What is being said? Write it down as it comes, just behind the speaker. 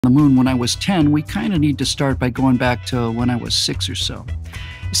The moon when I was 10, we kind of need to start by going back to when I was 6 or so.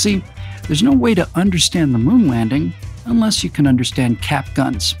 You see, there's no way to understand the moon landing unless you can understand cap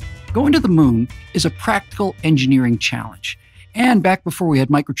guns. Going to the moon is a practical engineering challenge. And back before we had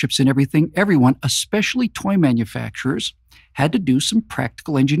microchips and everything, everyone, especially toy manufacturers, had to do some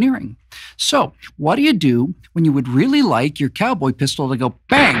practical engineering. So, what do you do when you would really like your cowboy pistol to go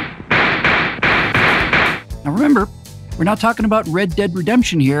bang? Now remember, we're not talking about Red Dead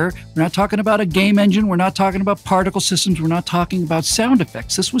Redemption here. We're not talking about a game engine. We're not talking about particle systems. We're not talking about sound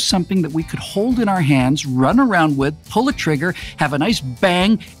effects. This was something that we could hold in our hands, run around with, pull a trigger, have a nice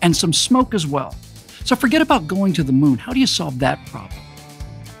bang, and some smoke as well. So forget about going to the moon. How do you solve that problem?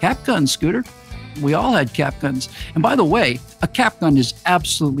 Cap guns, Scooter. We all had cap guns. And by the way, a cap gun is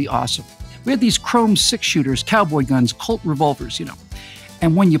absolutely awesome. We had these chrome 6-shooters, cowboy guns, Colt revolvers,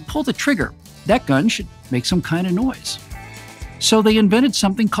 And when you pull the trigger, that gun should make some kind of noise. So they invented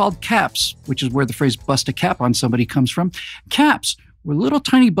something called caps, which is where the phrase bust a cap on somebody comes from. Caps were little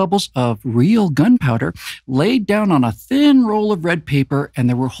tiny bubbles of real gunpowder laid down on a thin roll of red paper, and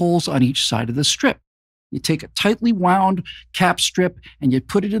there were holes on each side of the strip. You take a tightly wound cap strip and you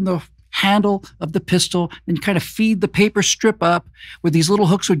put it in the handle of the pistol, and you kind of feed the paper strip up where these little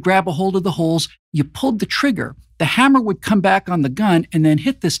hooks would grab a hold of the holes. You pulled the trigger, the hammer would come back on the gun and then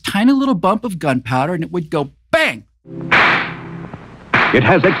hit this tiny little bump of gunpowder and it would go bang. It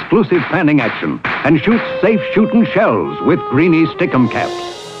has exclusive fanning action and shoots safe shooting shells with greeny stickum caps.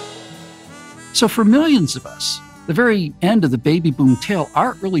 So for millions of us, the very end of the baby boom tale,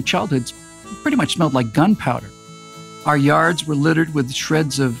 our early childhoods pretty much smelled like gunpowder. Our yards were littered with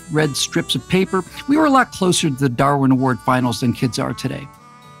shreds of red strips of paper. We were a lot closer to the Darwin Award finals than kids are today.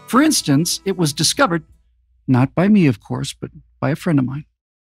 For instance, it was discovered, not by me, of course, but by a friend of mine,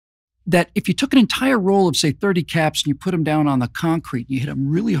 that if you took an entire roll of, say, 30 caps and you put them down on the concrete, you hit them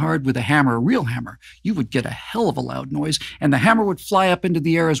really hard with a hammer, a real hammer, you would get a hell of a loud noise, and the hammer would fly up into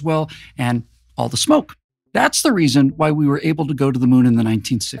the air as well, and all the smoke. That's the reason why we were able to go to the moon in the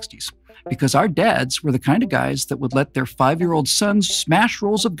 1960s. Because our dads were the kind of guys that would let their 5-year-old sons smash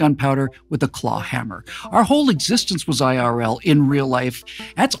rolls of gunpowder with a claw hammer. Our whole existence was IRL, in real life.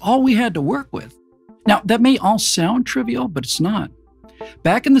 That's all we had to work with. Now, that may all sound trivial, but it's not.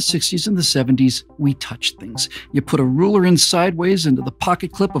 Back in the 60s and the 70s, we touched things. You put a ruler in sideways into the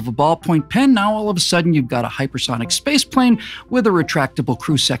pocket clip of a ballpoint pen. Now all of a sudden you've got a hypersonic space plane with a retractable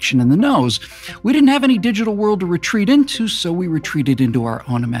crew section in the nose. We didn't have any digital world to retreat into, so we retreated into our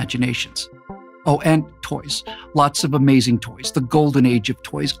own imaginations. Oh, and toys. Lots of amazing toys. The golden age of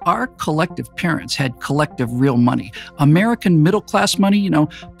toys. Our collective parents had collective real money. American middle-class money,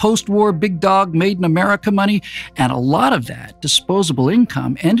 post-war big dog made in America money. And a lot of that disposable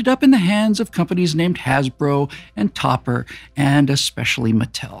income ended up in the hands of companies named Hasbro and Topper and especially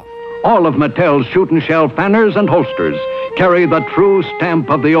Mattel. All of Mattel's shooting shell fanners and holsters carry the true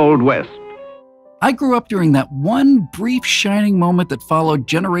stamp of the Old West. I grew up during that one brief shining moment that followed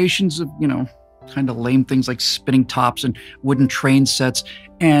generations of, kind of lame things like spinning tops and wooden train sets,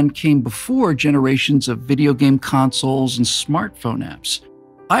 and came before generations of video game consoles and smartphone apps.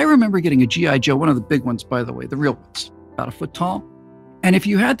 I remember getting a G.I. Joe, one of the big ones, by the way, the real ones, about a foot tall. And if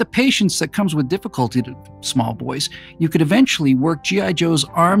you had the patience that comes with difficulty to small boys, you could eventually work G.I. Joe's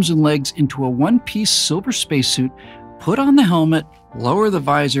arms and legs into a one-piece silver spacesuit, put on the helmet, lower the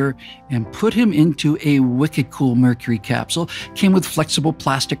visor, and put him into a wicked cool Mercury capsule. Came with flexible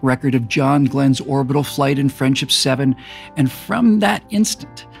plastic record of John Glenn's orbital flight in Friendship 7. And from that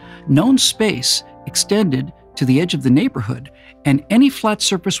instant, known space extended to the edge of the neighborhood, and any flat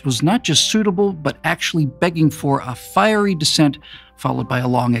surface was not just suitable, but actually begging for a fiery descent, followed by a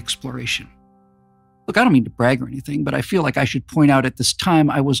long exploration. Look, I don't mean to brag or anything, but I feel like I should point out at this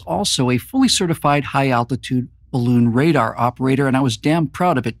time I was also a fully certified high-altitude balloon radar operator, and I was damn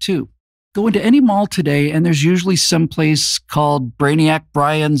proud of it too. Go into any mall today, and there's usually some place called Brainiac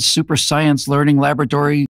Brian's Super Science Learning Laboratory